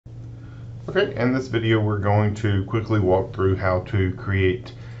Okay, in this video we're going to quickly walk through how to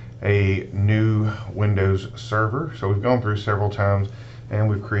create a new Windows server. So we've gone through several times and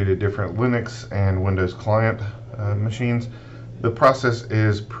we've created different Linux and Windows client machines. The process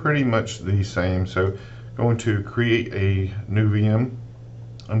is pretty much the same. So going to create a new VM.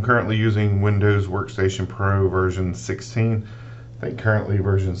 I'm currently using Windows Workstation Pro version 16. I think currently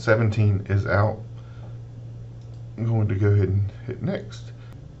version 17 is out. I'm going to go ahead and hit next.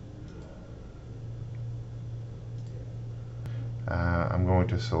 I'm going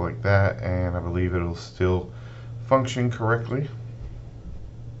to select that, and I believe it'll still function correctly.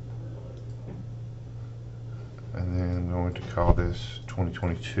 And then I'm going to call this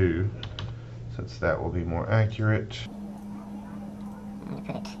 2022, since that will be more accurate. I'm going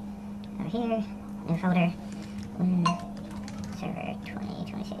to put it over here, new folder, server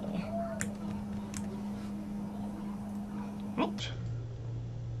 2022. Right.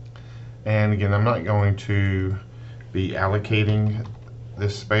 And again, I'm not going to be allocating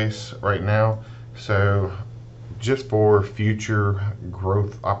this space right now, so just for future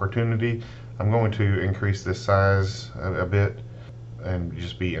growth opportunity, I'm going to increase this size a bit and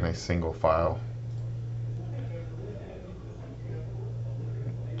just be in a single file.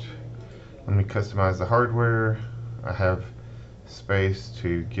 Let me customize the hardware. I have space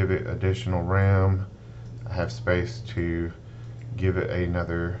to give it additional RAM. I have space to give it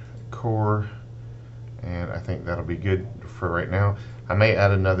another core, and I think that'll be good for right now. I may add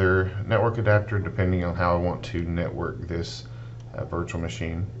another network adapter depending on how I want to network this virtual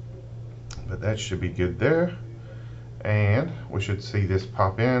machine, but that should be good there. And we should see this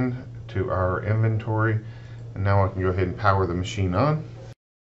pop in to our inventory, and now I can go ahead and power the machine on.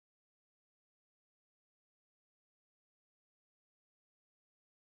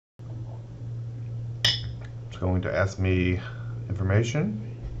 It's going to ask me information.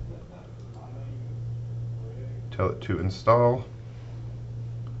 Tell it to install.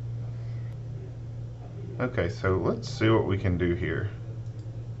 Okay, so let's see what we can do here.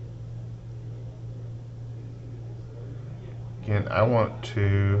 Again, I want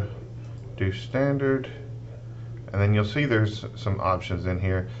to do standard, and then you'll see there's some options in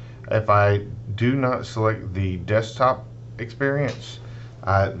here. If I do not select the desktop experience,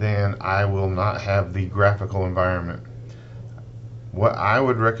 then I will not have the graphical environment. What I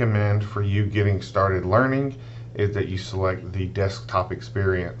would recommend for you getting started learning is that you select the desktop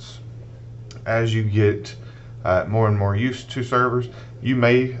experience. As you get more and more used to servers, you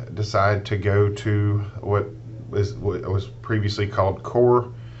may decide to go to what was previously called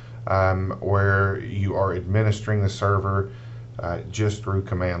core, where you are administering the server just through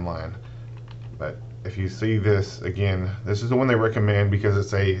command line. But if you see this, again, this is the one they recommend because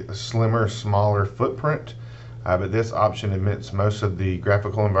it's a slimmer, smaller footprint. But this option omits most of the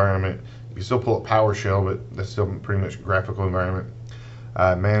graphical environment. You can still pull up PowerShell, but that's still pretty much graphical environment.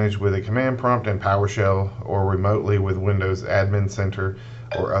 Managed with a command prompt and PowerShell, or remotely with Windows Admin Center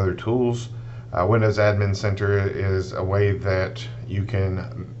or other tools. Windows Admin Center is a way that you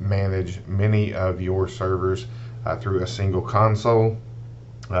can manage many of your servers through a single console.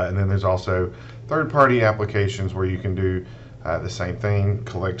 And then there's also third-party applications where you can do the same thing,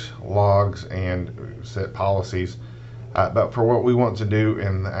 collect logs and set policies. But for what we want to do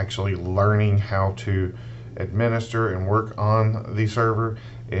in actually learning how to administer and work on the server,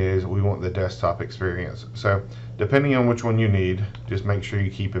 is we want the desktop experience. So depending on which one you need, just make sure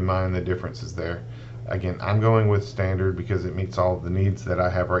you keep in mind the differences there. Again, I'm going with standard because it meets all of the needs that I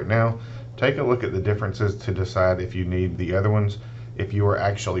have right now. Take a look at the differences to decide if you need the other ones. If you are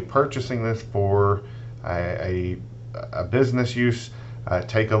actually purchasing this for a business use,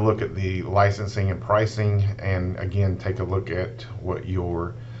 take a look at the licensing and pricing, and again, take a look at what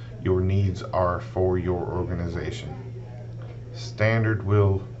your needs are for your organization. Standard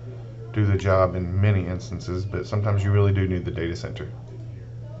will do the job in many instances, but sometimes you really do need the data center.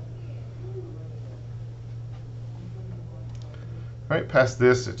 Right past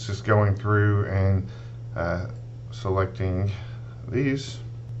this, it's just going through and selecting these.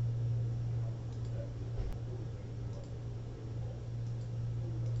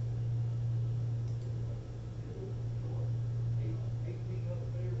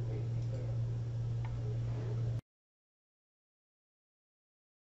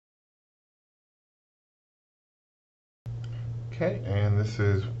 Okay, and this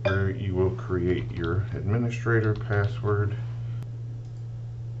is where you will create your administrator password.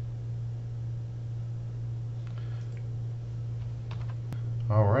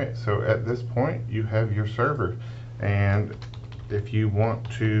 Alright, so at this point you have your server, and if you want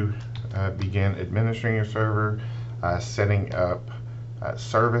to begin administering your server, setting up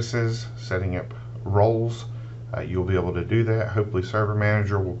services, setting up roles, you'll be able to do that. Hopefully Server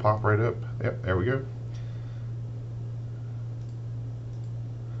Manager will pop right up. Yep, there we go.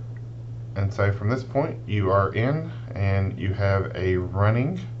 And so from this point, you are in and you have a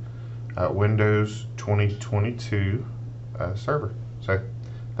running Windows 2022 server. So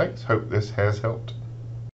thanks, hope this has helped.